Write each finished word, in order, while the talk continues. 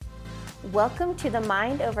Welcome to the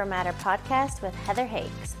Mind Over Matter podcast with Heather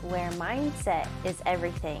Hakes, where mindset is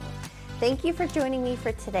everything. Thank you for joining me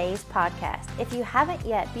for today's podcast. If you haven't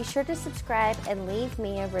yet, be sure to subscribe and leave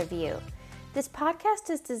me a review. This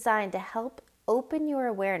podcast is designed to help open your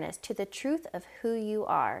awareness to the truth of who you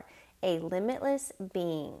are, a limitless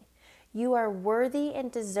being. You are worthy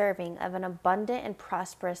and deserving of an abundant and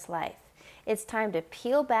prosperous life. It's time to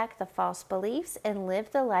peel back the false beliefs and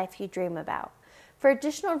live the life you dream about. For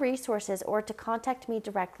additional resources or to contact me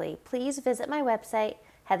directly, please visit my website,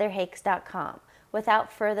 heatherhakes.com.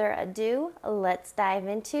 Without further ado, let's dive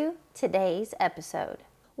into today's episode.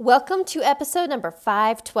 Welcome to episode number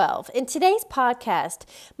 512. In today's podcast,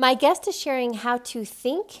 my guest is sharing how to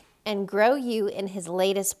think and grow you in his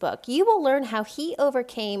latest book. You will learn how he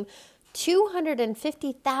overcame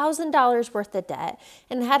 $250,000 worth of debt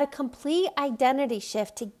and had a complete identity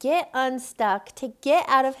shift to get unstuck, to get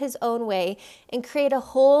out of his own way and create a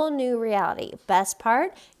whole new reality. Best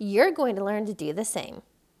part, you're going to learn to do the same.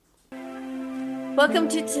 Welcome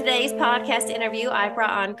to today's podcast interview. I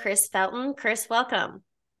brought on Chris Felton. Chris, welcome.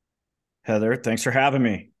 Heather, thanks for having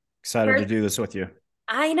me. Excited to do this with you.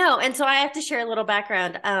 I know. And so I have to share a little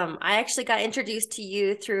background. I actually got introduced to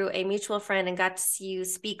you through a mutual friend and got to see you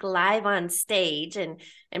speak live on stage and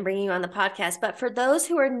bringing you on the podcast. But for those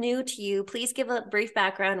who are new to you, please give a brief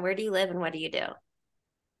background. Where do you live and what do you do?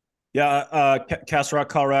 Yeah, Castle Rock,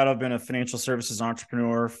 Colorado. I've been a financial services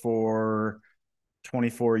entrepreneur for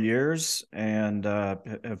 24 years and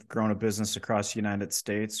have grown a business across the United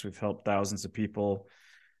States. We've helped thousands of people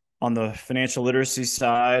on the financial literacy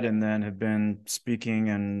side, and then have been speaking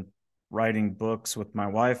and writing books with my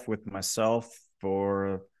wife, with myself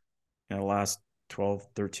for the last 12,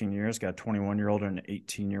 13 years. Got a 21-year-old and an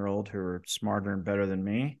 18-year-old who are smarter and better than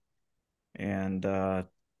me. And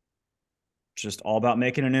just all about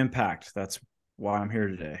making an impact. That's why I'm here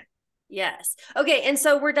today. Yes. Okay. And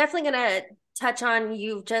so we're definitely going to touch on,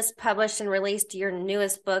 you've just published and released your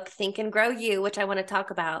newest book, Think and Grow You, which I want to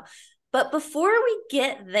talk about. But before we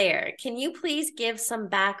get there, can you please give some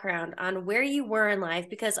background on where you were in life?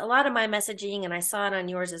 Because a lot of my messaging, and I saw it on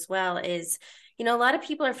yours as well, is, a lot of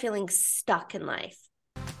people are feeling stuck in life.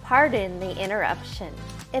 Pardon the interruption.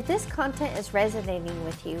 If this content is resonating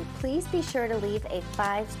with you, please be sure to leave a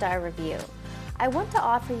 5-star review. I want to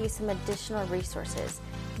offer you some additional resources.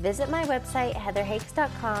 Visit my website,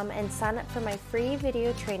 heatherhakes.com, and sign up for my free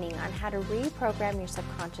video training on how to reprogram your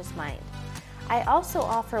subconscious mind. I also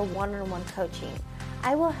offer one-on-one coaching.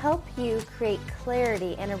 I will help you create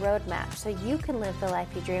clarity and a roadmap so you can live the life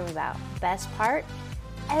you dream about. Best part,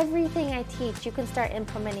 everything I teach you can start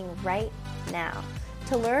implementing right now.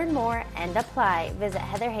 To learn more and apply, visit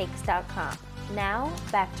heatherhakes.com. Now,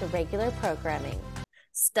 back to regular programming.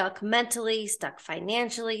 Stuck mentally, stuck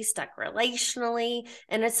financially, stuck relationally.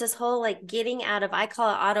 And it's this whole getting out of, I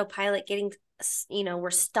call it autopilot,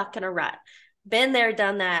 we're stuck in a rut. Been there,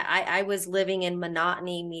 done that. I was living in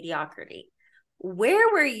monotony, mediocrity.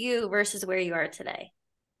 Where were you versus where you are today?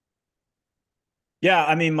 Yeah,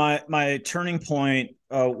 I mean, my turning point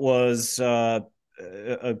was a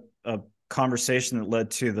conversation that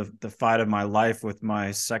led to the fight of my life with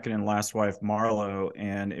my second and last wife, Marlo,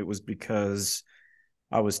 and it was because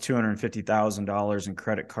I was $250,000 in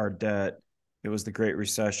credit card debt. It was the Great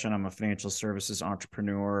Recession. I'm a financial services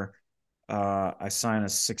entrepreneur. I signed a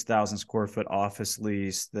 6,000 square foot office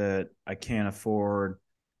lease that I can't afford.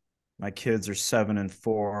 My kids are 7 and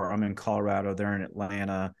 4. I'm in Colorado. They're in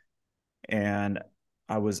Atlanta. And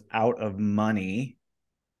I was out of money.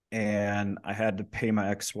 And I had to pay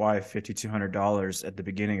my ex-wife $5,200 at the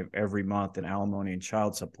beginning of every month in alimony and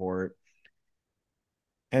child support.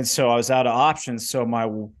 And so I was out of options. So my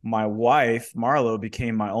wife, Marlo,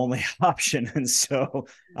 became my only option. And so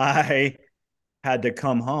I had to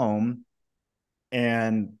come home.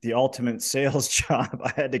 And the ultimate sales job,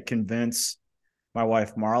 I had to convince my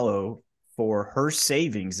wife, Marlo, for her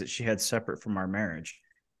savings that she had separate from our marriage.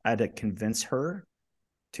 I had to convince her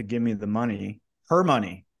to give me the money, her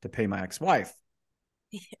money, to pay my ex-wife.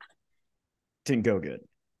 Yeah. Didn't go good.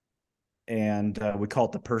 And we call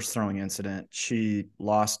it the purse throwing incident. She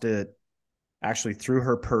lost it, actually threw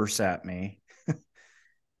her purse at me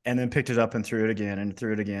and then picked it up and threw it again and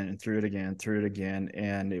threw it again and threw it again, threw it again.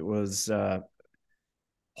 And it was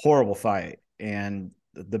horrible fight, and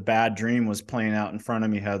the bad dream was playing out in front of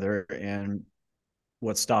me, Heather. And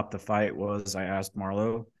what stopped the fight was I asked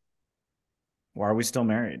Marlo, why are we still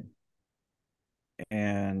married?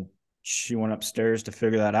 And she went upstairs to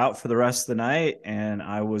figure that out for the rest of the night, and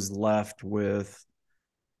I was left with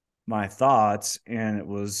my thoughts. And it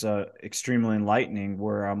was extremely enlightening,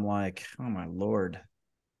 where I'm like, oh my Lord,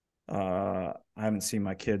 I haven't seen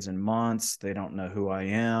my kids in months. They don't know who I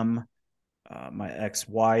am. My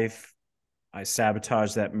ex-wife, I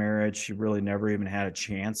sabotaged that marriage. She really never even had a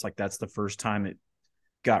chance. Like, that's the first time it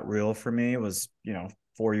got real for me. It was,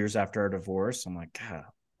 4 years after our divorce. I'm like, God,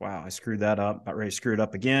 wow, I screwed that up. About ready to screw it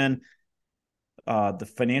up again.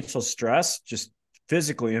 The financial stress just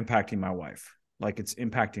physically impacting my wife. Like, it's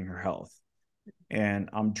impacting her health. And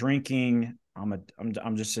I'm drinking.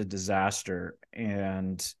 I'm just a disaster.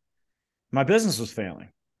 And my business was failing.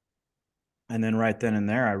 And then right then and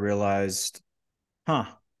there, I realized, huh,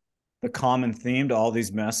 the common theme to all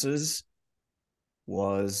these messes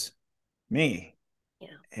was me. Yeah.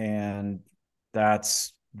 And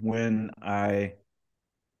that's when I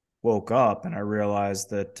woke up and I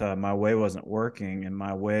realized that my way wasn't working. And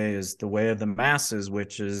my way is the way of the masses,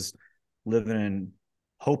 which is living in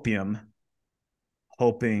hopium,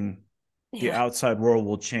 hoping the Yeah. outside world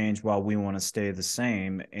will change while we want to stay the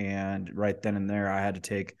same. And right then and there, I had to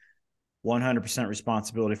take 100%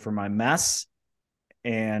 responsibility for my mess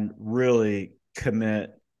and really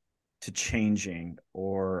commit to changing,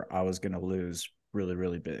 or I was going to lose really,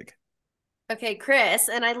 really big. Okay, Chris,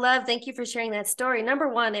 and thank you for sharing that story. Number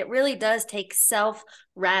one, it really does take self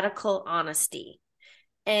radical honesty.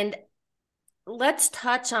 And let's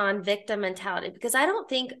touch on victim mentality because I don't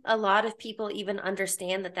think a lot of people even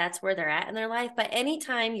understand that that's where they're at in their life. But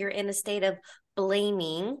anytime you're in a state of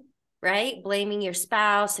blaming, right? Blaming your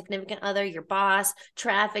spouse, significant other, your boss,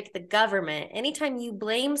 traffic, the government, anytime you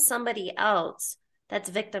blame somebody else, that's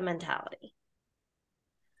victim mentality.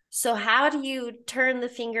 So, how do you turn the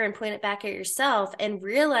finger and point it back at yourself and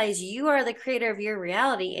realize you are the creator of your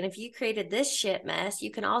reality? And if you created this shit mess,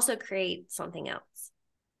 you can also create something else.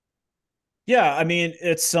 Yeah, I mean,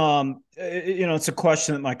 it's a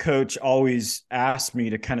question that my coach always asked me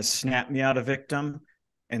to kind of snap me out of victim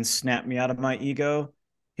and snap me out of my ego.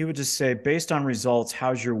 He would just say, based on results,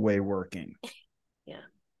 how's your way working? Yeah.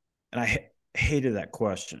 And I hated that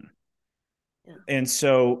question. Yeah. And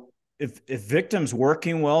so if victim's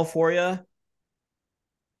working well for you,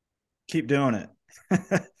 keep doing it.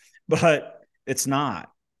 But it's not.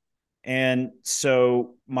 And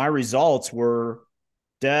so my results were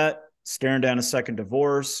debt, staring down a second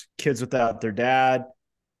divorce, kids without their dad.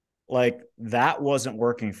 Like, that wasn't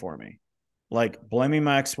working for me. Like, blaming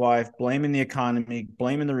my ex-wife, blaming the economy,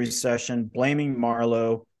 blaming the recession, blaming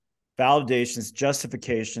Marlo, validations,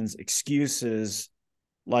 justifications, excuses.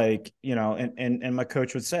 Like, and my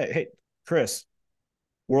coach would say, hey, Chris,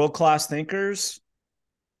 world-class thinkers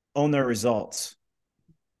own their results.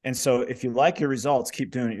 And so if you like your results,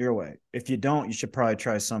 keep doing it your way. If you don't, you should probably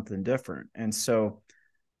try something different. And so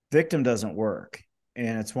victim doesn't work.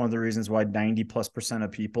 And it's one of the reasons why 90+%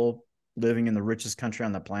 of people living in the richest country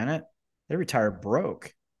on the planet, they retire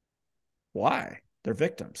broke. Why? They're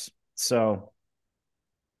victims. So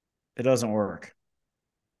it doesn't work.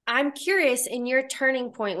 I'm curious in your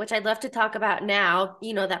turning point, which I'd love to talk about now,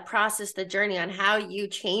 that process, the journey on how you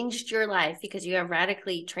changed your life because you have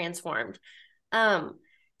radically transformed. Um,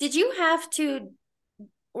 did you have to,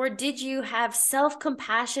 or did you have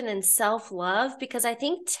self-compassion and self-love? Because I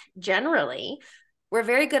think generally we're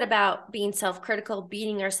very good about being self-critical,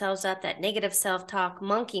 beating ourselves up, that negative self-talk,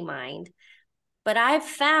 monkey mind. But I've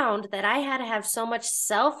found that I had to have so much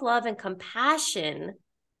self-love and compassion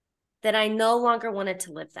that I no longer wanted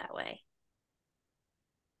to live that way.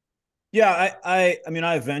 Yeah, I mean,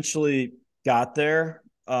 I eventually got there.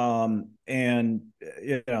 And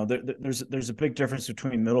there's a big difference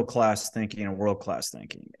between middle class thinking and world class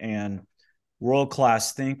thinking. And world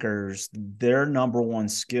class thinkers, their number one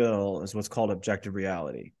skill is what's called objective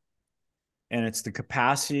reality. And it's the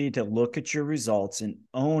capacity to look at your results and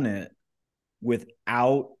own it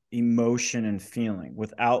without emotion and feeling,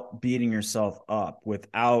 without beating yourself up,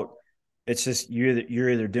 without, it's just you're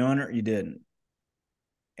either doing it or you didn't.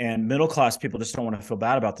 And middle class people just don't want to feel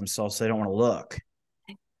bad about themselves, so they don't want to look.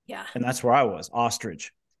 Yeah. And that's where I was,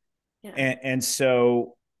 ostrich. Yeah. And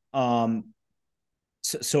so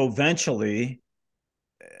so eventually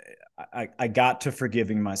I got to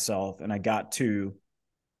forgiving myself, and I got to,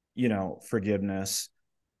 forgiveness.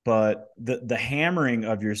 But the hammering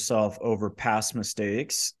of yourself over past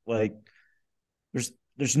mistakes, like,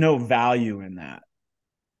 there's no value in that.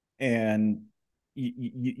 And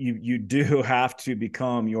you do have to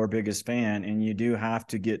become your biggest fan, and you do have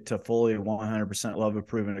to get to fully 100% love,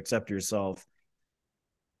 approve, and accept yourself,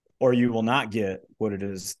 or you will not get what it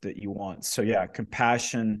is that you want. So yeah,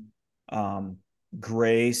 compassion, um,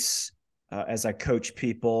 grace. As I coach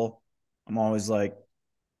people, I'm always like,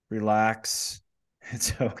 relax.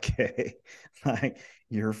 It's okay. Like,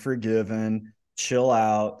 you're forgiven. Chill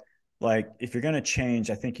out. like if you're going to change,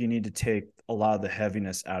 I think you need to take a lot of the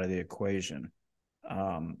heaviness out of the equation,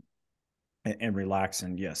 and relax.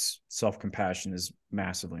 And yes, self-compassion is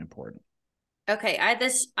massively important. Okay,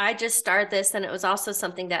 I just started this, and it was also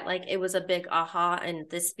something that, like, it was a big aha in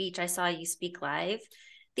this speech I saw you speak live.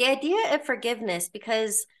 The idea of forgiveness,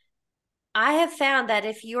 because I have found that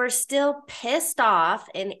if you're still pissed off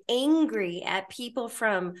and angry at people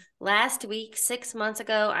from last week, 6 months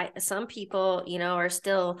ago, some people, are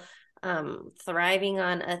still thriving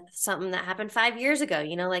on something that happened 5 years ago.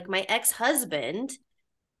 Like my ex-husband.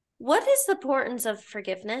 What is the importance of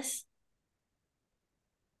forgiveness?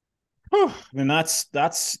 I mean, that's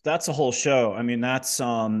a whole show. I mean, that's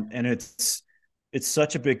and it's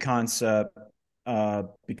such a big concept,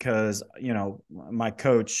 because my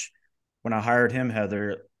coach, when I hired him,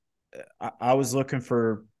 Heather, I was looking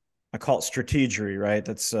for, I call it strategery, right?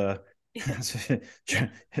 That's a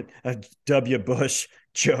W. Bush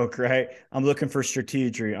joke, right? I'm looking for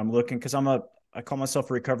strategery. I'm looking because I call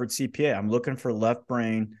myself a recovered CPA. I'm looking for left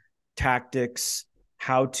brain tactics,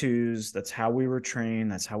 how to's. That's how we were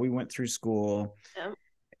trained. That's how we went through school. Yeah.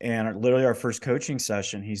 And literally our first coaching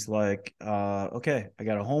session, he's like, okay, I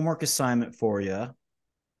got a homework assignment for you.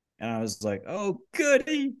 And I was like, oh,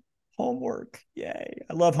 goody, homework. Yay.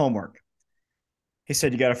 I love homework. He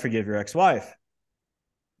said, you got to forgive your ex-wife.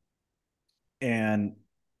 And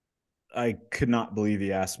I could not believe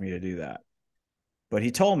he asked me to do that. But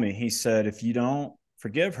he told me, he said, if you don't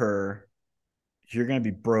forgive her, you're going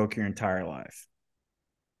to be broke your entire life.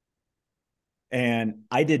 And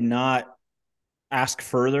I did not ask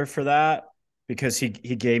further for that, because he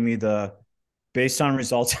gave me the, based on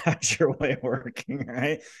results, how's your way working,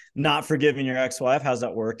 right? Not forgiving your ex-wife, how's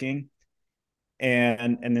that working?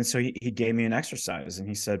 And then so he gave me an exercise, and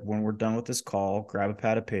he said, when we're done with this call, grab a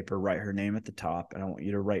pad of paper, write her name at the top, and I want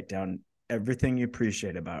you to write down everything you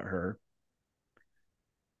appreciate about her.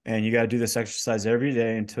 And you got to do this exercise every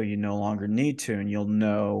day until you no longer need to, and you'll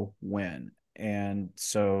know when. And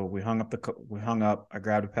so we hung up. I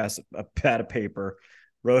grabbed a pad of paper,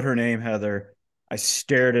 wrote her name, Heather. I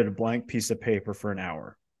stared at a blank piece of paper for an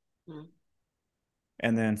hour. Mm.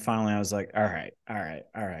 And then finally I was like, all right.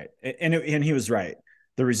 And he was right.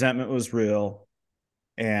 The resentment was real.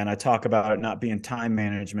 And I talk about it not being time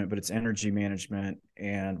management, but it's energy management.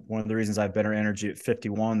 And one of the reasons I have better energy at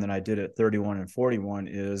 51 than I did at 31 and 41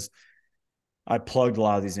 is I plugged a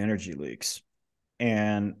lot of these energy leaks.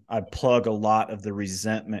 And I plug a lot of the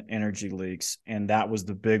resentment energy leaks. And that was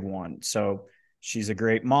the big one. So she's a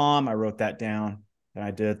great mom. I wrote that down, and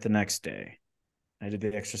I did it the next day. I did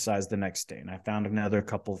the exercise the next day, and I found another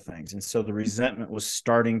couple of things. And so the resentment was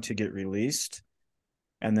starting to get released.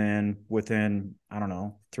 And then within, I don't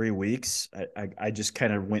know, 3 weeks, I just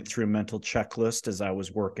kind of went through a mental checklist as I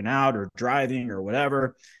was working out or driving or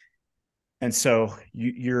whatever. And so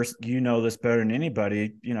you know this better than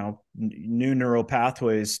anybody, new neural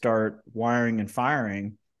pathways start wiring and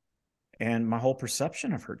firing, and my whole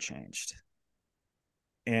perception of her changed.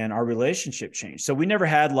 And our relationship changed. So we never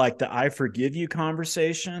had like the I forgive you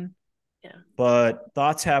conversation. Yeah. But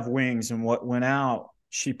thoughts have wings, and what went out,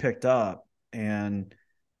 she picked up. And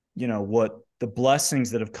what the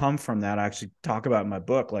blessings that have come from that, I actually talk about in my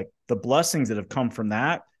book, like the blessings that have come from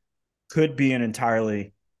that could be an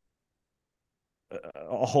entirely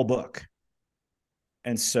a whole book.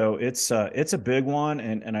 And so it's a big one.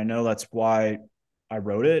 And I know that's why I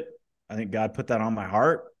wrote it. I think God put that on my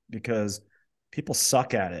heart because people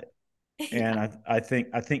suck at it. And I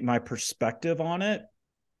think my perspective on it,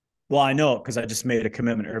 well, I know it because I just made a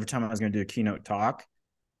commitment every time I was going to do a keynote talk,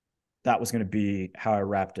 that was going to be how I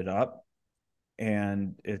wrapped it up.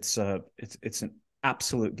 And it's an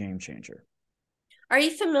absolute game changer. Are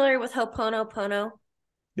you familiar with Ho'oponopono?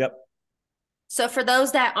 Yep. So for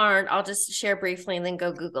those that aren't, I'll just share briefly and then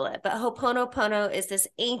go Google it. But Ho'oponopono is this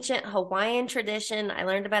ancient Hawaiian tradition I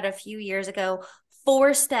learned about a few years ago.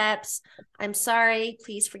 4 steps. I'm sorry.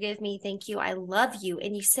 Please forgive me. Thank you. I love you.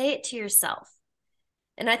 And you say it to yourself.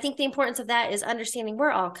 And I think the importance of that is understanding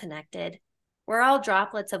we're all connected. We're all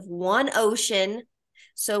droplets of one ocean.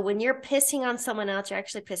 So when you're pissing on someone else, you're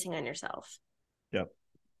actually pissing on yourself. Yep.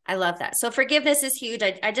 I love that. So forgiveness is huge.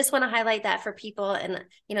 I just want to highlight that for people. And,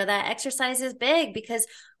 that exercise is big because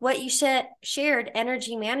what you shared,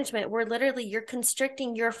 energy management, where literally you're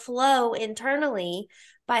constricting your flow internally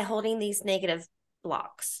by holding these negative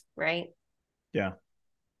blocks, right? Yeah.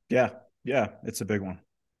 It's a big one.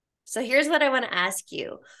 So here's what I want to ask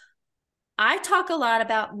you. I talk a lot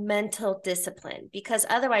about mental discipline because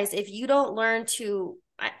otherwise, if you don't learn to,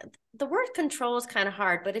 the word control is kind of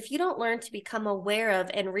hard, but if you don't learn to become aware of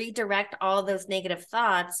and redirect all those negative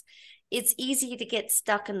thoughts, it's easy to get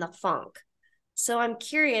stuck in the funk. So I'm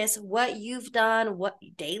curious what you've done, what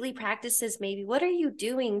daily practices, maybe what are you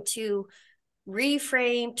doing to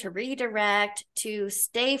reframe, to redirect, to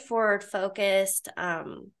stay forward focused,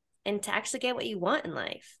 and to actually get what you want in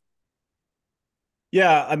life?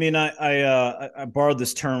 Yeah, I mean, I borrowed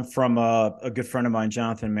this term from a good friend of mine,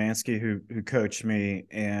 Jonathan Mansky, who coached me,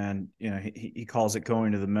 and he calls it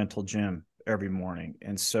going to the mental gym every morning.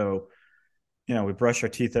 And so, we brush our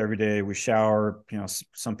teeth every day, we shower.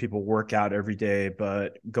 Some people work out every day,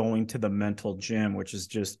 but going to the mental gym, which is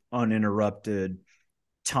just uninterrupted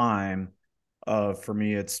time. For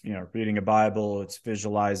me, it's reading a Bible, it's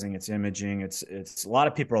visualizing, it's imaging, it's a lot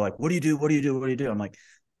of people are like, what do you do? What do you do? What do you do? I'm like,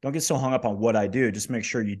 don't get so hung up on what I do. Just make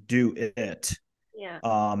sure you do it. Yeah.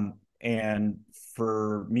 And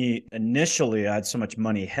for me, initially, I had so much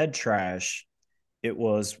money head trash. It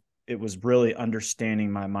was really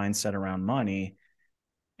understanding my mindset around money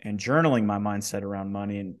and journaling my mindset around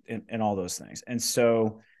money and all those things. And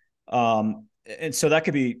so that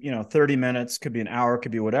could be 30 minutes, could be an hour,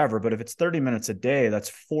 could be whatever. But if it's 30 minutes a day, that's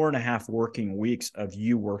 4.5 working weeks of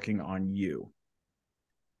you working on you.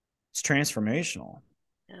 It's transformational.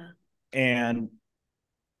 Yeah. And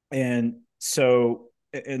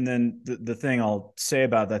then the thing I'll say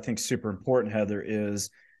about that I think super important, Heather, is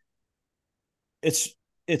it's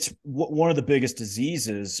one of the biggest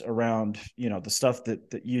diseases around the stuff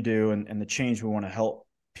that you do and the change we want to help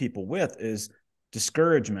people with is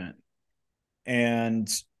discouragement. And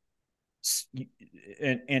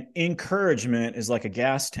encouragement is like a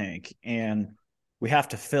gas tank, and we have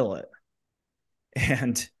to fill it.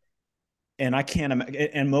 And I can't imagine.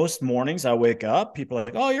 And most mornings I wake up, people are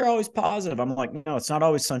like, "Oh, you're always positive." I'm like, "No, it's not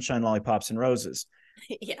always sunshine, lollipops, and roses."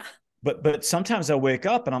 Yeah. But sometimes I wake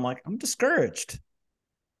up and I'm like, I'm discouraged,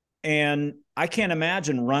 and I can't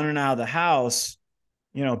imagine running out of the house,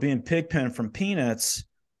 being pigpen from Peanuts,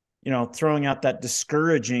 throwing out that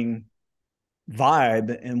discouraging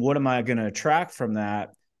vibe. And what am I going to attract from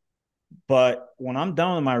that? But when I'm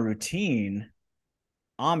done with my routine,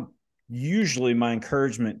 I'm usually my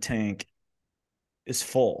encouragement tank is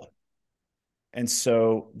full. And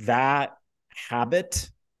so that habit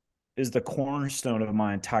is the cornerstone of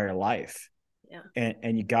my entire life. Yeah.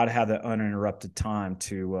 And you got to have that uninterrupted time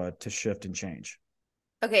to shift and change.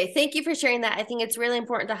 Okay, thank you for sharing that. I think it's really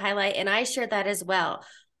important to highlight, and I share that as well.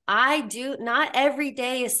 I do not every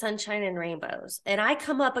day is sunshine and rainbows, and I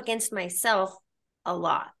come up against myself a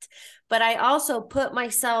lot. But I also put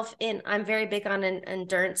myself in, I'm very big on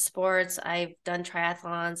endurance sports. I've done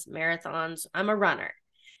triathlons, marathons. I'm a runner.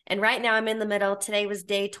 And right now I'm in the middle. Today was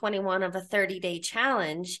day 21 of a 30-day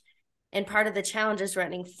challenge. And part of the challenge is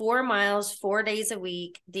running 4 miles, 4 days a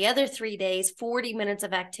week. The other 3 days, 40 minutes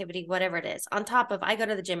of activity, whatever it is. On top of, I go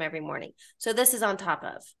to the gym every morning. So this is on top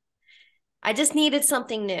of. I just needed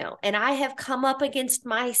something new. And I have come up against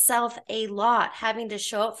myself a lot having to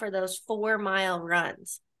show up for those 4 mile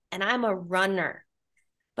runs. And I'm a runner.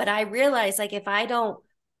 But I realize, like, if I don't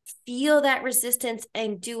feel that resistance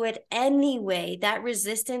and do it anyway, that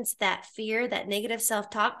resistance, that fear, that negative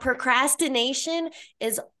self-talk, procrastination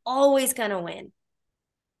is always going to win.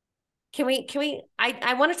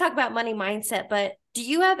 I want to talk about money mindset, but do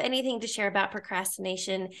you have anything to share about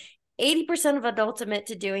procrastination? 80% of adults admit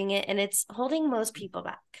to doing it, and it's holding most people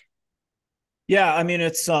back. Yeah, I mean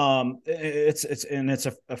it's a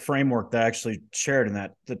framework that I actually shared in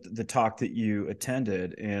the talk that you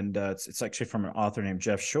attended, and it's actually from an author named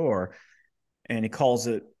Jeff Shore, and he calls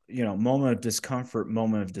it moment of discomfort,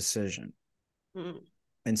 moment of decision. Mm.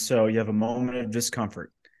 And so you have a moment of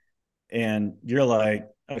discomfort, and you're like,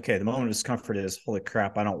 okay, the moment of discomfort is, holy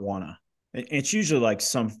crap, I don't wanna. It's usually like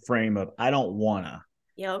some frame of I don't wanna.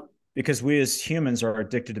 Yep. Because we as humans are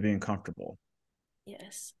addicted to being comfortable.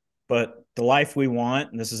 Yes. But the life we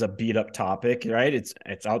want, and this is a beat up topic, right? It's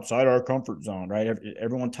outside our comfort zone, right?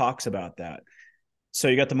 Everyone talks about that. So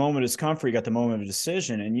you got the moment of discomfort, you got the moment of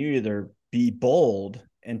decision, and you either be bold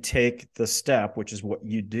and take the step, which is what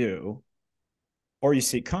you do, or you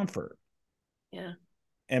seek comfort. Yeah.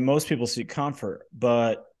 And most people seek comfort,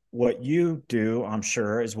 but what you do, I'm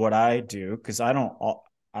sure, is what I do, because I don't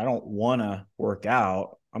want to work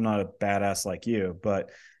out. I'm not a badass like you, but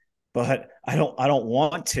I don't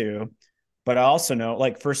want to. But I also know,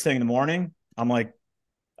 like, first thing in the morning, I'm like,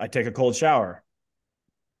 I take a cold shower.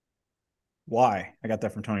 Why? I got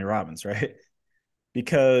that from Tony Robbins, right?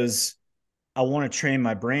 Because I want to train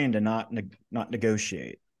my brain to not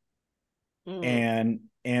negotiate. And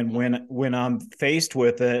when I'm faced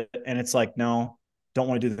with it and it's like, no, don't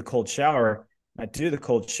want to do the cold shower, I do the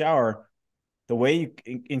cold shower. The way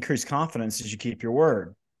you increase confidence is you keep your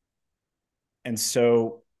word. And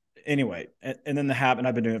so anyway, and then the habit,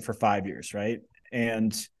 I've been doing it for 5 years, right?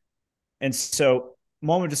 And so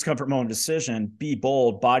moment of discomfort, moment of decision, be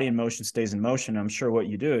bold, body in motion stays in motion. I'm sure what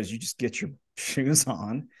you do is you just get your shoes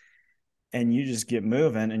on and you just get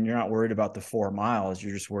moving, and you're not worried about the 4 miles.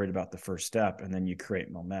 You're just worried about the first step, and then you create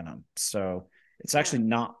momentum. So it's Yeah. actually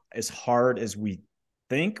not as hard as we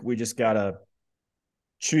think. We just got to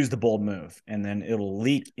choose the bold move, and then it'll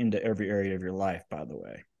leak into every area of your life, by the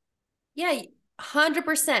way. Yeah,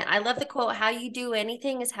 100%. I love the quote, how you do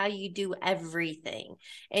anything is how you do everything.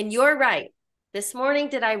 And you're right. This morning,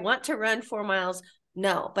 did I want to run 4 miles?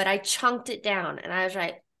 No, but I chunked it down and I was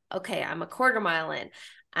like, okay, I'm a quarter mile in.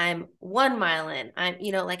 I'm 1 mile in.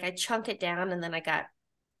 Like I chunk it down and then I got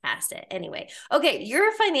past it. Anyway, okay, you're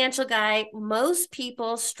a financial guy. Most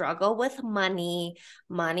people struggle with money.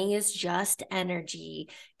 Money is just energy.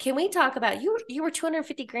 Can we talk about you were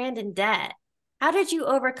 250 grand in debt. How did you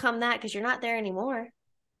overcome that? Because you're not there anymore.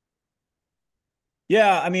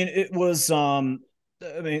 Yeah, I mean, it was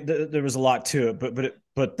I mean, there was a lot to it,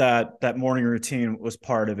 but that morning routine was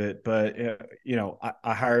part of it. But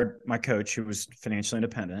I hired my coach who was financially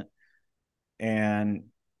independent, and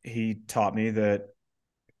he taught me that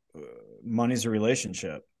money's a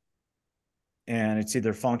relationship, and it's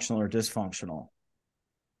either functional or dysfunctional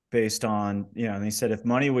based on, and he said, if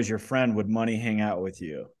money was your friend, would money hang out with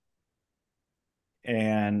you?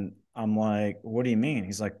 And I'm like, what do you mean?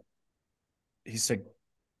 He said,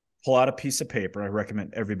 pull out a piece of paper. I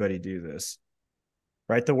recommend everybody do this.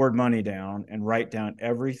 Write the word money down and write down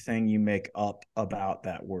everything you make up about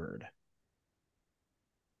that word.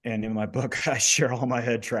 And in my book, I share all my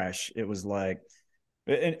head trash. It was like,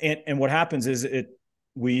 and what happens is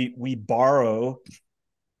we borrow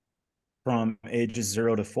from ages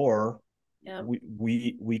 0 to 4. Yeah.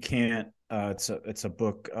 We can't. It's a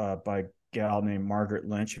book by a gal named Margaret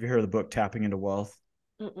Lynch. Have you heard of the book Tapping into Wealth?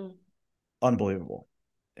 Mm-mm. Unbelievable.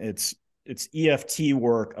 It's EFT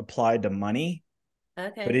work applied to money.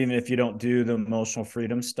 But Okay. even if you don't do the emotional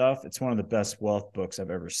freedom stuff, it's one of the best wealth books I've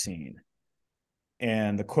ever seen.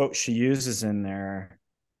 And the quote she uses in there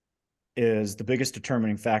is, the biggest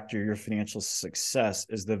determining factor of your financial success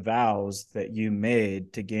is the vows that you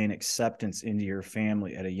made to gain acceptance into your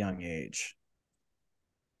family at a young age.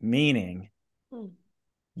 Meaning, Hmm.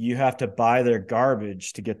 you have to buy their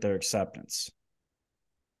garbage to get their acceptance.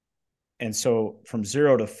 And so from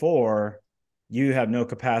 0 to 4, you have no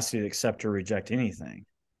capacity to accept or reject anything.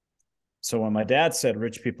 So when my dad said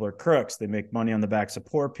rich people are crooks, they make money on the backs of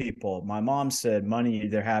poor people, my mom said money, you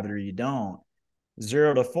either have it or you don't.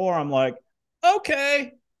 0 to 4, I'm like,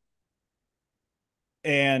 okay.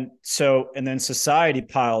 And then society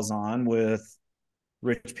piles on with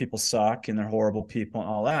rich people suck and they're horrible people and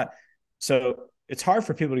all that. So it's hard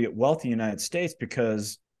for people to get wealthy in the United States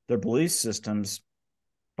because their belief systems,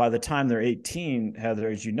 by the time they're 18, Heather,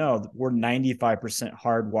 as you know, we're 95%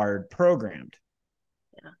 hardwired programmed.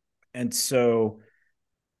 Yeah. And so,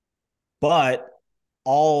 but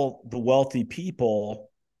all the wealthy people,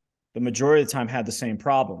 the majority of the time, had the same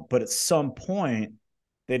problem. But at some point,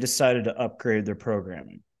 they decided to upgrade their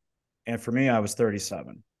programming. And for me, I was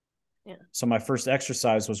 37. Yeah. So my first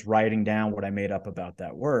exercise was writing down what I made up about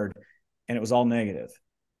that word. And it was all negative.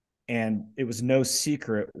 And it was no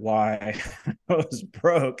secret why I was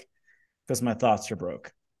broke, because my thoughts are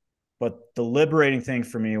broke. But the liberating thing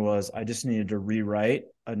for me was I just needed to rewrite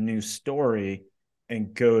a new story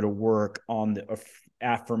and go to work on the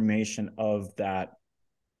affirmation of that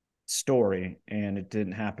story. And it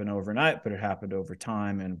didn't happen overnight, but it happened over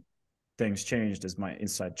time, and things changed as my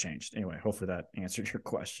inside changed. Anyway, hopefully that answered your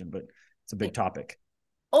question, but it's a big topic.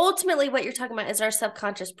 Ultimately, what you're talking about is our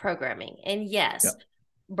subconscious programming. And Yeah. yes,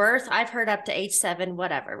 birth, I've heard up to age 7,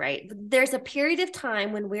 whatever, right? There's a period of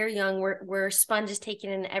time when we're young, we're sponges taking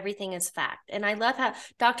in everything as fact. And I love how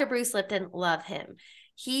Dr. Bruce Lipton, love him.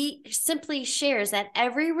 He simply shares that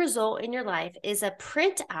every result in your life is a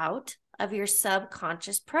printout of your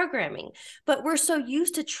subconscious programming. But we're so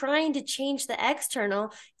used to trying to change the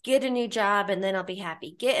external, get a new job and then I'll be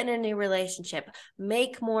happy, get in a new relationship,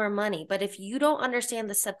 make more money. But if you don't understand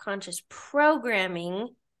the subconscious programming,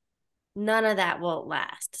 none of that will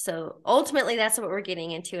last. So ultimately, that's what we're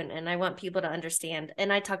getting into. And I want people to understand.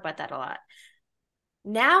 And I talk about that a lot.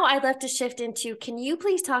 Now I'd love to shift into, can you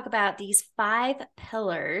please talk about these 5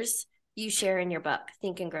 pillars you share in your book,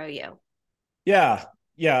 Think and Grow You? Yeah.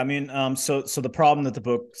 Yeah. I mean, so the problem that the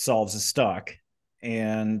book solves is stuck.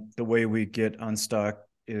 And the way we get unstuck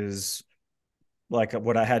is like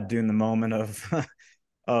what I had to do in the moment of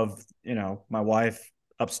of my wife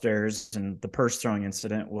upstairs, and the purse throwing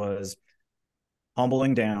incident was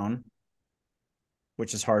humbling down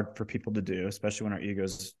which is hard for people to do, especially when our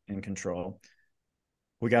ego's in control.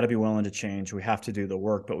 We got to be willing to change. We have to do the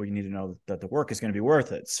work, but we need to know that the work is going to be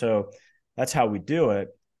worth it. So that's how we do it.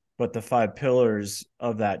 But the 5 pillars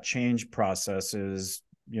of that change process is,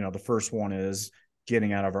 the first one is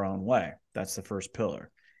getting out of our own way. That's the first pillar.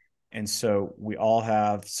 And so we all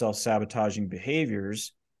have self-sabotaging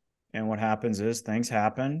behaviors. And what happens is things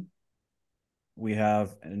happen. We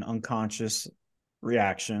have an unconscious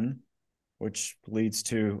reaction, which leads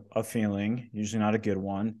to a feeling, usually not a good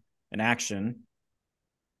one, an action,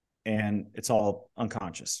 and it's all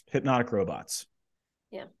unconscious. Hypnotic robots.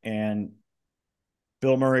 Yeah. And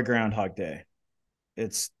Bill Murray Groundhog Day.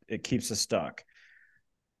 It keeps us stuck.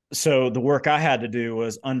 So the work I had to do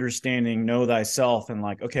was understanding, know thyself, and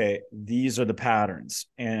like, okay, these are the patterns.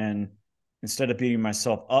 And instead of beating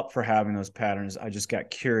myself up for having those patterns, I just got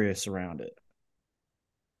curious around it.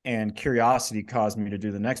 And curiosity caused me to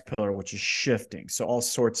do the next pillar, which is shifting. So all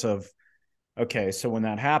sorts of, okay, so when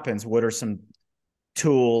that happens, what are some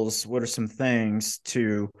tools, what are some things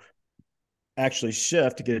to actually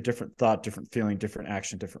shift to get a different thought, different feeling, different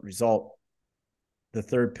action, different result? The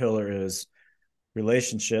third pillar is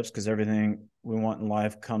relationships, because everything we want in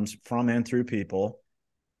life comes from and through people,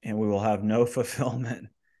 and we will have no fulfillment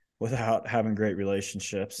without having great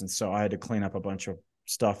relationships. And so I had to clean up a bunch of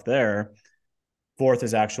stuff there. Fourth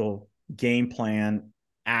is actual game plan,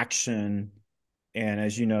 action. And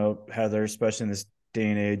as you know, Heather, especially in this day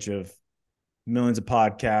and age of millions of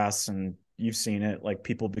podcasts, and you've seen it, like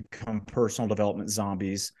people become personal development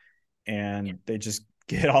zombies, and they just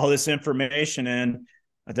get all this information in.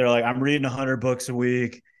 They're like, I'm reading 100 books a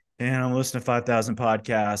week and I'm listening to 5,000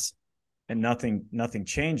 podcasts, and nothing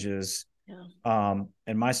changes. Yeah.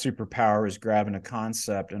 And my superpower is grabbing a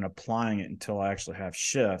concept and applying it until I actually have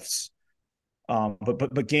shifts.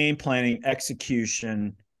 But game planning,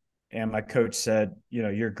 execution. And my coach said,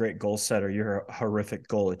 you're a great goal setter. You're a horrific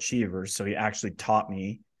goal achiever. So he actually taught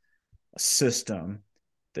me a system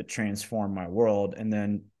that transformed my world. And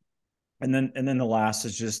then the last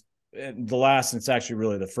is just the last, and it's actually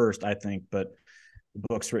really the first, I think, but the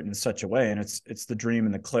book's written in such a way, and it's the dream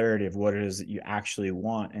and the clarity of what it is that you actually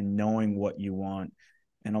want, and knowing what you want.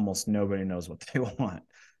 And almost nobody knows what they want.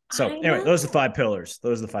 So anyway, those are the 5 pillars.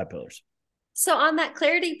 So on that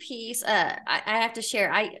clarity piece, I have to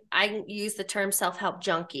share, I use the term self-help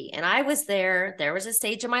junkie, and I was there was a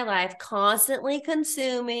stage in my life constantly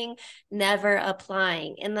consuming, never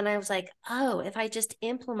applying. And then I was like, oh, if I just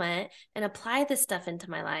implement and apply this stuff into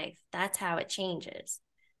my life, that's how it changes.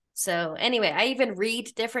 So anyway, I even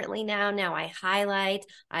read differently now. Now I highlight,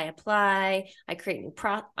 I apply, I create new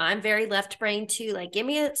I'm very left brain too. Like, give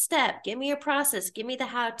me a step, give me a process, give me the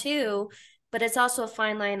how to. But it's also a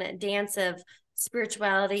fine line, a dance of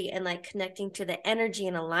spirituality and like connecting to the energy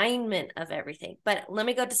and alignment of everything. But let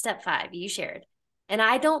me go to step 5 you shared. And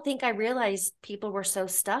I don't think I realized people were so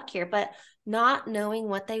stuck here, but not knowing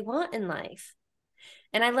what they want in life.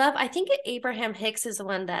 And I think Abraham Hicks is the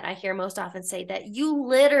one that I hear most often say that you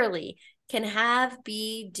literally can have,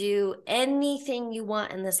 be, do anything you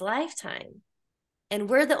want in this lifetime. And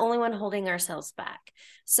we're the only one holding ourselves back.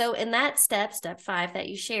 So in that step 5 that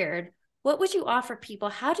you shared, what would you offer people?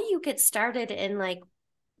 How do you get started, and like,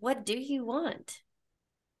 what do you want?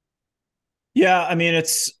 Yeah, I mean,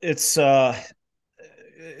 it's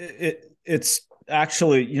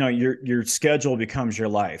actually, your schedule becomes your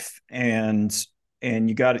life, and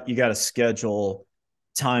you got to schedule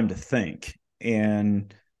time to think.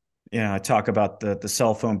 And I talk about the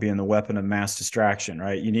cell phone being the weapon of mass distraction,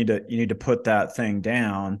 right? You need to put that thing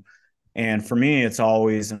down. And for me, it's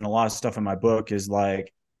always, and a lot of stuff in my book is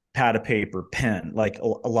like pad of paper, pen. Like a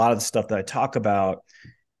lot of the stuff that I talk about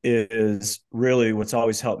is really what's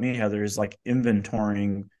always helped me, Heather, is like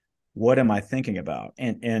inventorying what am I thinking about.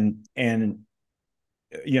 And in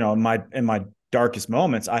my darkest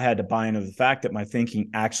moments, I had to buy into the fact that my thinking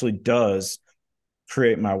actually does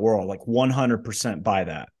create my world, like 100% buy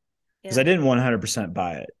that, because I didn't 100%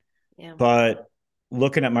 buy it. Yeah. But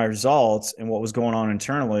looking at my results and what was going on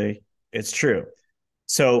internally, it's true.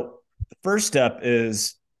 So the first step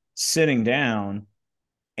is sitting down,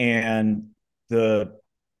 and the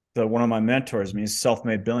one of my mentors, means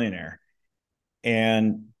self-made billionaire.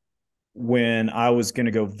 And when I was going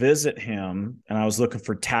to go visit him and I was looking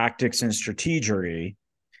for tactics and strategy,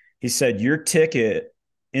 he said, your ticket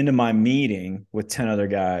into my meeting with 10 other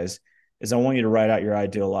guys is I want you to write out your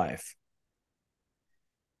ideal life.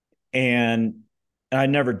 And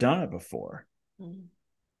I'd never done it before. Mm-hmm.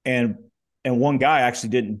 And one guy actually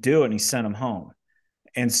didn't do it, and he sent him home.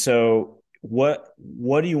 And so what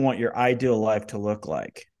do you want your ideal life to look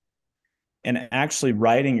like? and actually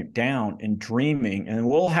writing it down and dreaming. And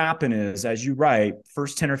what will happen is, as you write,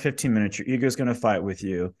 first 10 or 15 minutes, your ego is going to fight with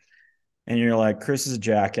you. And you're like, Chris is a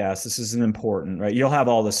jackass. This isn't important, right? You'll have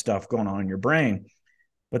all this stuff going on in your brain.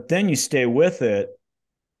 But then you stay with it.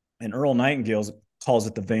 And Earl Nightingale calls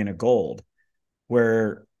it the vein of gold,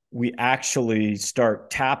 where we actually start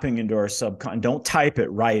tapping into our subconscious. Don't type it,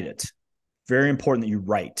 write it. Very important that you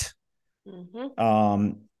write.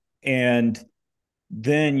 Mm-hmm. And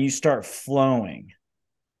then you start flowing.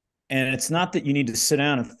 And it's not that you need to sit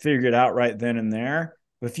down and figure it out right then and there,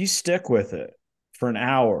 but if you stick with it for an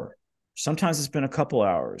hour, sometimes it's been a couple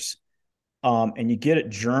hours, and you get it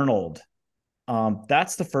journaled,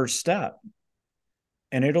 that's the first step.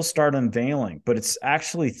 And it'll start unveiling, but it's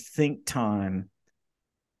actually think time.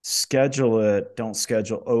 Schedule it, don't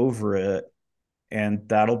schedule over it, and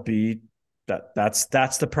that'll be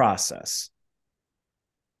that's the process.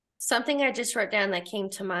 Something I just wrote down that came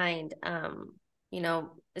to mind,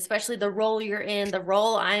 especially the role you're in, the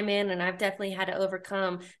role I'm in, and I've definitely had to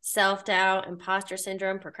overcome self-doubt, imposter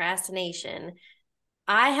syndrome, procrastination.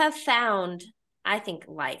 I have found, I think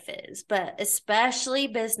life is, but especially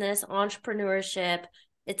business, entrepreneurship,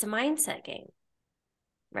 it's a mindset game,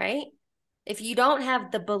 right? If you don't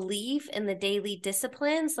have the belief in the daily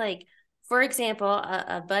disciplines, like for example,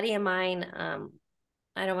 a buddy of mine,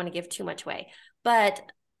 I don't want to give too much away, but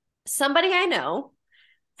somebody I know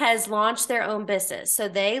has launched their own business. So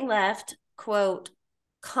they left, quote,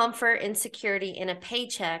 comfort and security in a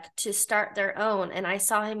paycheck to start their own. And I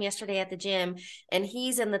saw him yesterday at the gym, and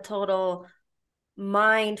he's in the total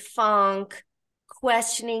mind funk,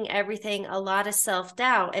 questioning everything, a lot of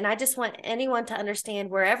self-doubt. And I just want anyone to understand,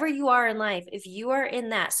 wherever you are in life, if you are in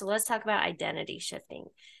that, so let's talk about identity shifting.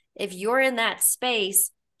 If you're in that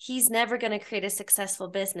space, he's never going to create a successful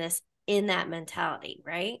business in that mentality,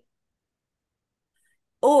 right?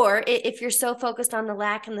 Or if you're so focused on the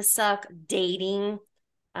lack and the suck, dating,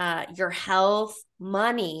 your health,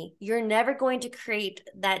 money, you're never going to create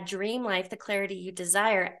that dream life, the clarity you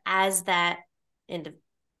desire as that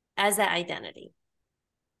identity.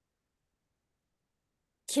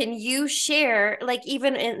 Can you share, like,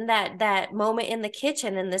 even in that moment in the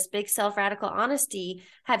kitchen, in this big self-radical honesty,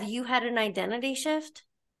 have you had an identity shift?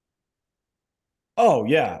 Oh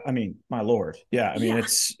yeah, I mean, my lord, yeah. I mean, Yeah.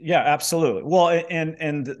 it's yeah, absolutely. Well, and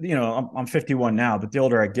I'm 51 now, but the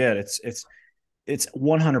older I get, it's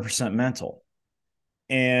 100% mental,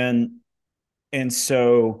 and and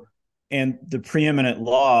so and the preeminent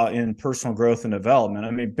law in personal growth and development.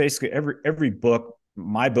 I mean, basically every book,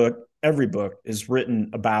 my book, every book is written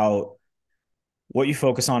about what you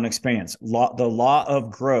focus on expands. The law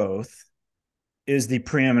of growth is the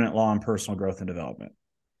preeminent law in personal growth and development.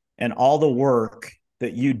 And all the work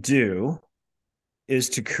that you do is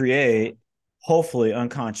to create, hopefully,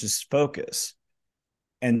 unconscious focus.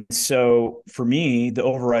 And so for me, the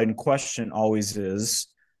overriding question always is,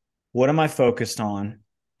 what am I focused on?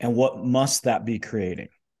 And what must that be creating?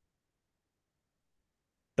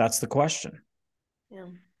 That's the question. Yeah.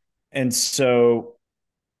 And so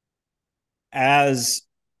as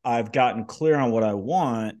I've gotten clear on what I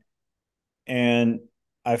want, and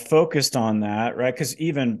I focused on that, right? Because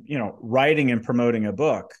even, writing and promoting a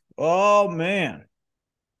book, oh man,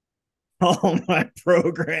 all my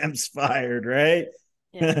programs fired, right?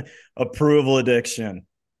 Yeah. Approval addiction,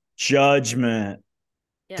 judgment,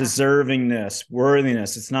 Yeah. deservingness,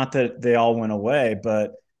 worthiness. It's not that they all went away,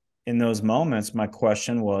 but in those moments, my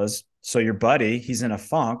question was, so your buddy, he's in a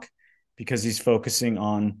funk because he's focusing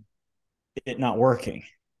on it not working.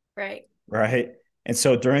 Right. Right. And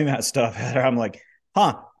so during that stuff, I'm like,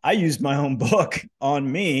 I used my own book on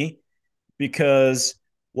me, because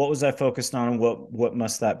what was I focused on? What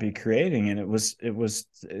must that be creating?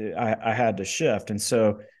 And I had to shift. And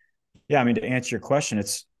so, yeah, I mean, to answer your question,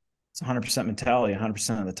 it's 100% mentality,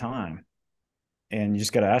 100% of the time. And you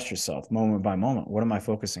just got to ask yourself moment by moment, what am I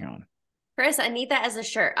focusing on? Chris, I need that as a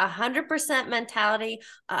shirt. 100% mentality,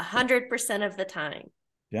 100% of the time.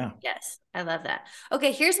 Yeah. Yes, I love that.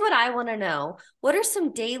 Okay, here's what I want to know. What are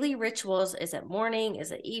some daily rituals? Is it morning?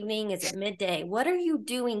 Is it evening? Is it midday? What are you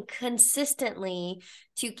doing consistently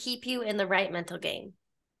to keep you in the right mental game?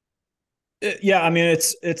 Yeah, I mean,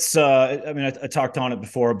 I mean, I talked on it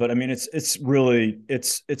before, but I mean, it's really,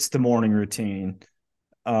 it's the morning routine.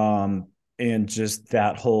 Um, and just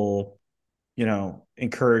that whole,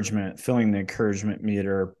 encouragement, filling the encouragement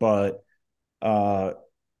meter. But, uh,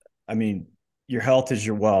 I mean, your health is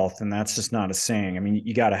your wealth, and that's just not a saying. I mean,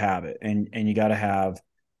 you got to have it, and you got to have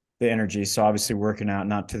the energy. So obviously working out,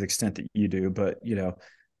 not to the extent that you do, but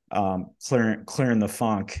clearing the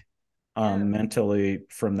funk, Yeah. mentally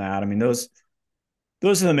from that. I mean, those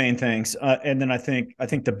those are the main things. And then I think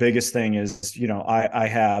the biggest thing is,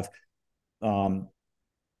 um,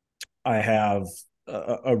 I have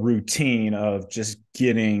a routine of just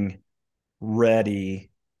getting ready.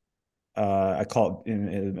 I call it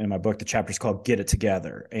in my book, the chapter is called Get It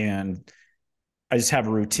Together. And I just have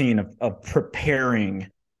a routine of preparing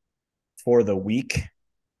for the week.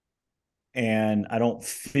 And I don't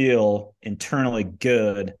feel internally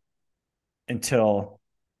good until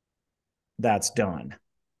that's done.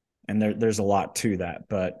 And there's a lot to that,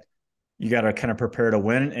 but you got to kind of prepare to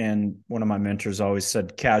win. And one of my mentors always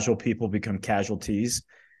said, casual people become casualties.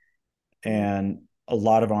 And a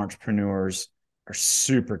lot of entrepreneurs are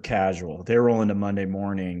super casual. They roll into Monday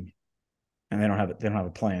morning and they don't have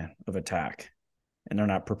a plan of attack, and they're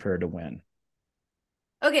not prepared to win.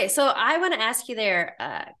 Okay, so I want to ask you there,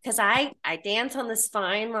 because I dance on this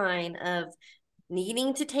fine line of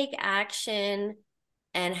needing to take action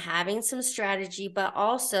and having some strategy, but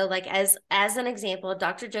also like as an example,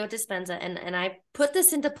 Dr. Joe Dispenza, and I put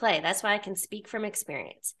this into play. That's why I can speak from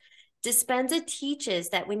experience. Dispenza teaches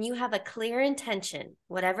that when you have a clear intention,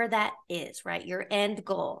 whatever that is, right? Your end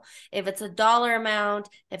goal, if it's a dollar amount,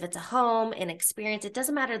 if it's a home, an experience, it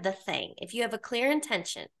doesn't matter the thing. If you have a clear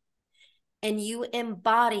intention and you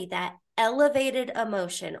embody that elevated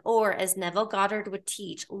emotion, or as Neville Goddard would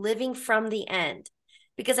teach, living from the end.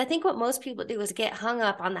 Because I think what most people do is get hung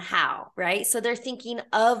up on the how, right? So they're thinking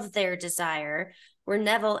of their desire, where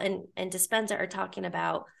Neville and Dispenza are talking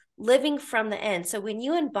about living from the end. So when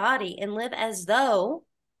you embody and live as though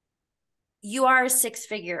you are a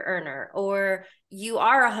six-figure earner or you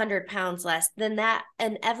are 100 pounds less, then that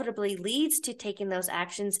inevitably leads to taking those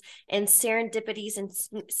actions and serendipities and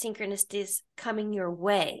synchronicities coming your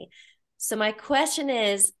way. So my question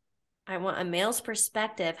is, I want a male's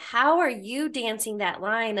perspective. How are you dancing that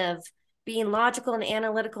line of being logical and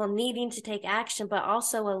analytical, needing to take action, but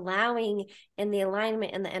also allowing in the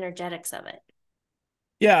alignment and the energetics of it?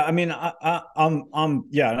 Yeah, I mean, I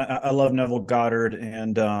love Neville Goddard,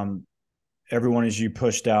 and everyone is you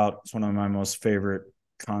pushed out. It's one of my most favorite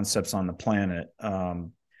concepts on the planet. But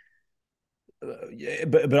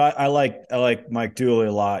I like Mike Dooley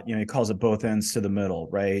a lot. He calls it both ends to the middle,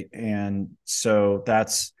 right? And so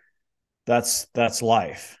that's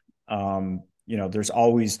life. There's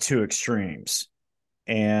always two extremes,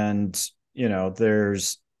 and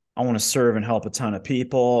there's I want to serve and help a ton of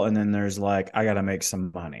people, and then there's like I got to make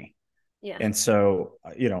some money. Yeah. And so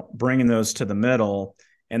bringing those to the middle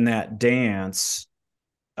and that dance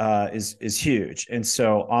is huge. And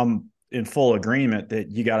so I'm in full agreement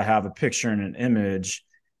that you got to have a picture and an image,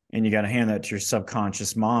 and you got to hand that to your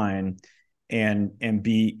subconscious mind, and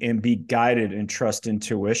be guided and trust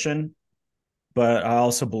intuition. But I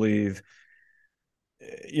also believe,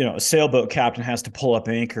 a sailboat captain has to pull up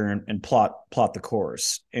anchor and plot the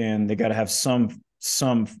course, and they got to have some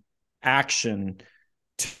action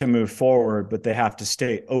to move forward, but they have to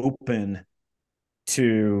stay open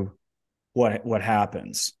to what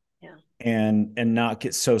happens. Yeah. And not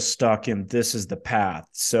get so stuck in this is the path.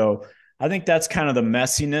 So I think that's kind of the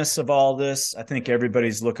messiness of all this. I think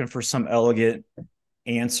everybody's looking for some elegant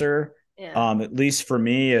answer. Yeah. At least for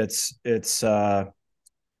me, it's those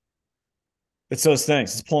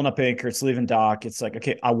things. It's pulling up anchor, it's leaving dock. It's like,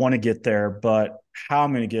 okay, I want to get there, but how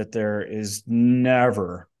I'm going to get there is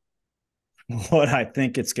never what I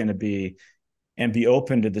think it's going to be, and be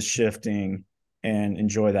open to the shifting and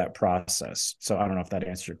enjoy that process. So I don't know if that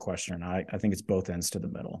answered your question or not. I think it's both ends to the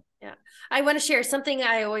middle. Yeah. I want to share something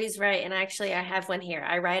I always write. And actually I have one here.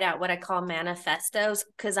 I write out what I call manifestos,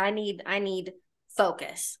 because I need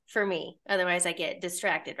focus for me. Otherwise I get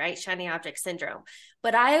distracted, right? Shiny object syndrome.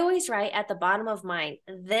 But I always write at the bottom of mine,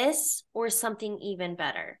 this or something even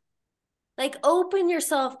better. Like open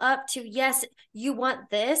yourself up to, yes, you want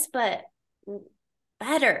this, but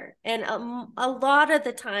better. And a lot of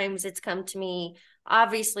the times it's come to me,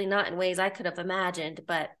 obviously not in ways I could have imagined,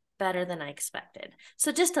 but better than I expected.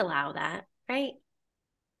 So just allow that, right?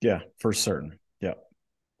 Yeah, for certain. Yeah.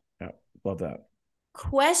 Yeah. Love that.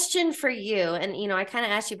 Question for you. And, I kind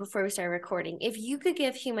of asked you before we started recording, if you could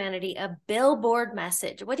give humanity a billboard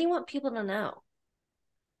message, what do you want people to know?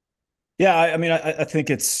 Yeah. I mean, I think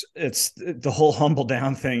it's the whole humble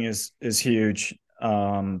down thing is huge.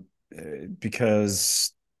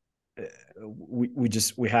 Because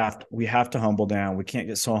we have to humble down. We can't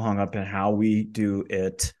get so hung up in how we do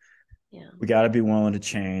it. Yeah. We got to be willing to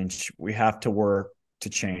change. We have to work to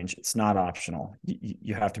change. It's not optional.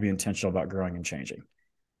 You have to be intentional about growing and changing,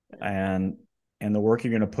 and the work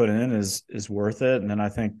you're going to put in is worth it. And then I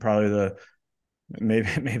think probably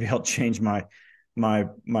maybe I'll change my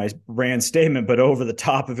brand statement, but over the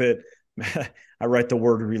top of it, I write the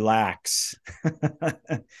word relax.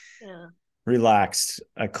 Yeah. Relaxed.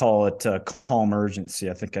 I call it calm urgency.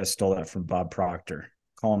 I think I stole that from Bob Proctor.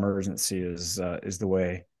 Calm urgency is the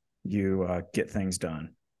way you get things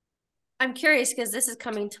done. I'm curious because this is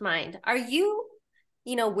coming to mind. Are you,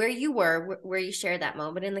 where you were, where you shared that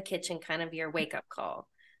moment in the kitchen, kind of your wake up call?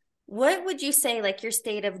 What would you say like your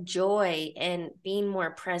state of joy and being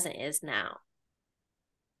more present is now?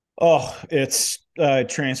 Oh, it's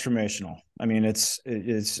transformational. I mean,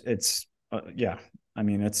 yeah. I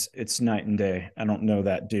mean, it's night and day. I don't know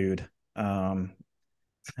that dude. Um,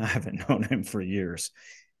 I haven't known him for years,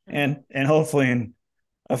 and hopefully in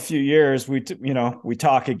a few years we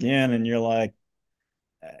talk again, and you're like,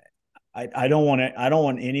 I don't want to. I don't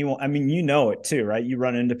want anyone. I mean, you know it too, right? You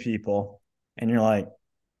run into people, and you're like,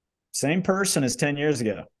 same person as 10 years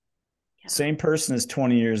ago, Yeah. same person as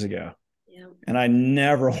 20 years ago. Yeah. And I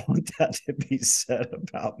never want that to be said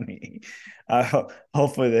about me.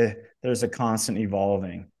 Hopefully, there's a constant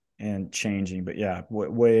evolving and changing, but yeah,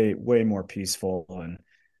 way more peaceful, and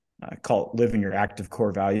I call it living your active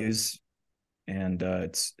core values. And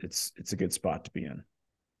it's a good spot to be in.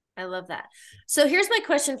 I love that. So here's my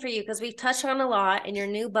question for you because we've touched on a lot, and your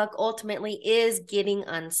new book ultimately is getting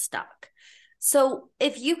unstuck. So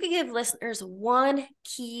if you could give listeners one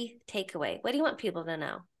key takeaway, what do you want people to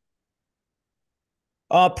know?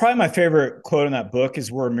 Probably my favorite quote in that book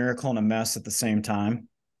is "We're a miracle and a mess at the same time."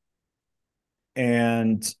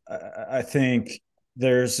 And I think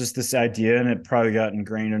there's just this idea, and it probably got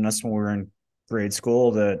ingrained in us when we were in grade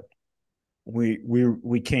school, that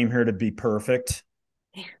we came here to be perfect,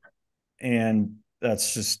 and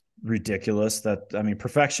that's just ridiculous. That, I mean,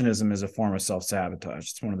 perfectionism is a form of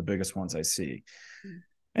self-sabotage. It's one of the biggest ones I see.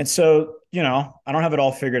 And so, I don't have it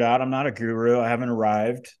all figured out. I'm not a guru. I haven't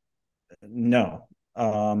arrived. No.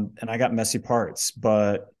 And I got messy parts,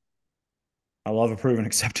 but I love approving and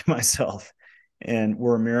accepting myself. And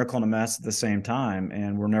we're a miracle and a mess at the same time.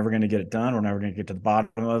 And we're never going to get it done. We're never going to get to the bottom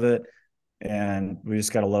of it. And we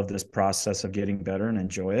just got to love this process of getting better and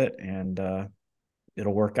enjoy it. And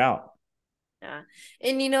it'll work out. Yeah.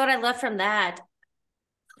 And you know what I love from that?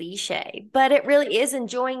 Cliche, but it really is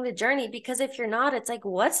enjoying the journey, because if you're not, it's like,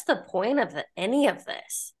 what's the point of any of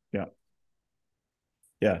this? Yeah.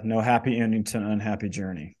 Yeah. No happy ending to an unhappy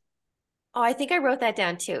journey. Oh, I think I wrote that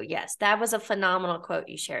down too. Yes, that was a phenomenal quote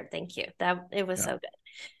you shared. Thank you. That it was Yeah. so good.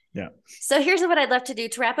 Yeah. So here's what I'd love to do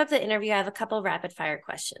to wrap up the interview. I have a couple rapid fire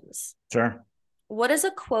questions. Sure. What is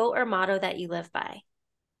a quote or motto that you live by?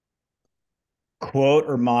 Quote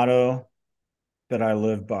or motto that I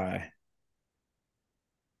live by.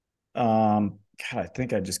 God, I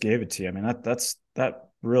think I just gave it to you. I mean, that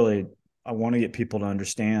really, I want to get people to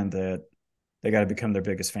understand that they got to become their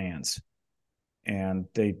biggest fans, and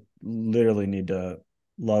they literally need to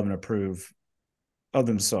love and approve of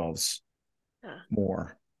themselves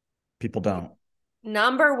more. People don't.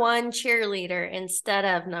 Number one cheerleader instead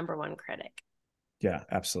of number one critic. Yeah,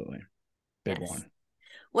 absolutely. Big Yes. one.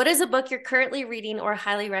 What is a book you're currently reading or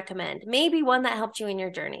highly recommend? Maybe one that helped you in your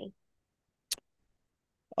journey.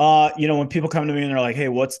 When people come to me and they're like, "Hey,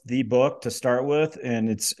 what's the book to start with?" and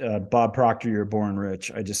it's Bob Proctor, "You're Born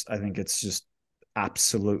Rich." I think it's just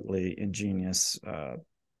absolutely ingenious,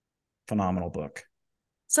 phenomenal book.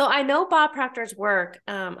 So I know Bob Proctor's work.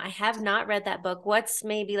 I have not read that book. What's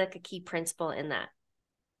maybe like a key principle in that?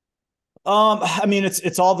 I mean,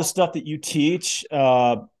 it's all the stuff that you teach.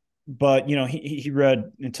 But he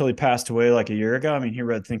read, until he passed away like a year ago. I mean, he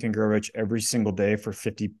read Think and Grow Rich every single day for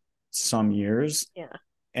 50 some years. Yeah.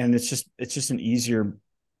 And it's just an easier,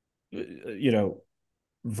 you know,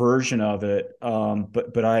 version of it.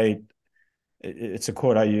 It's a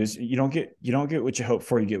quote I use. You don't get what you hope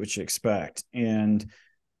for, you get what you expect. And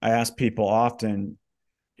I ask people often,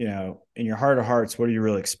 in your heart of hearts, what are you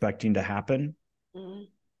really expecting to happen? Mm-hmm.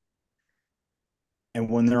 And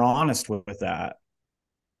when they're honest with that,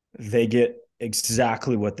 they get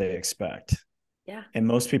exactly what they expect. Yeah. And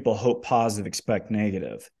most people hope positive, expect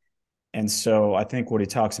negative. And so I think what he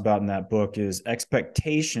talks about in that book is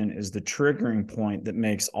expectation is the triggering point that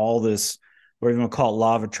makes all this, whatever you want to call it,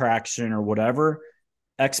 law of attraction or whatever.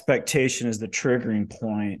 Expectation is the triggering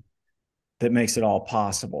point that makes it all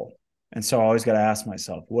possible. And so I always got to ask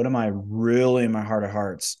myself, what am I really in my heart of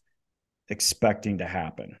hearts expecting to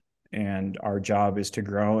happen? And our job is to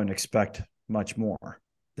grow and expect much more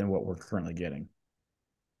than what we're currently getting.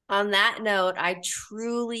 On that note, I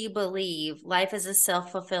truly believe life is a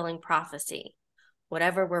self-fulfilling prophecy.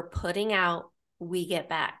 Whatever we're putting out, we get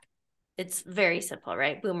back. It's very simple,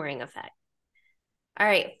 right? Boomerang effect. All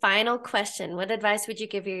right, final question. What advice would you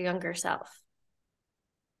give your younger self?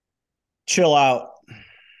 Chill out.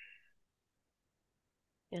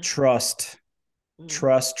 Yeah. Trust,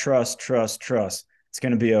 trust. It's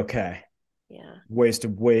going to be okay. Yeah.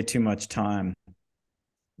 Wasted way too much time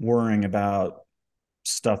worrying about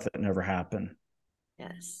stuff that never happened.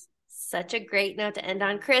 Yes. Such a great note to end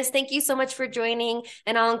on. Chris, thank you so much for joining.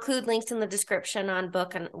 And I'll include links in the description on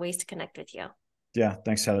book and ways to connect with you. Yeah.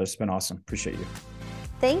 Thanks, Heather. It's been awesome. Appreciate you.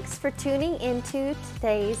 Thanks for tuning into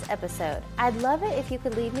today's episode. I'd love it if you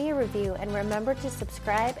could leave me a review and remember to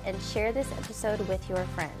subscribe and share this episode with your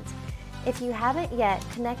friends. If you haven't yet,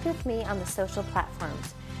 connect with me on the social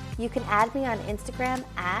platforms. You can add me on Instagram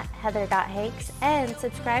at heather.hakes and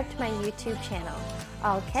subscribe to my YouTube channel.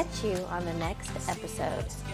 I'll catch you on the next episode.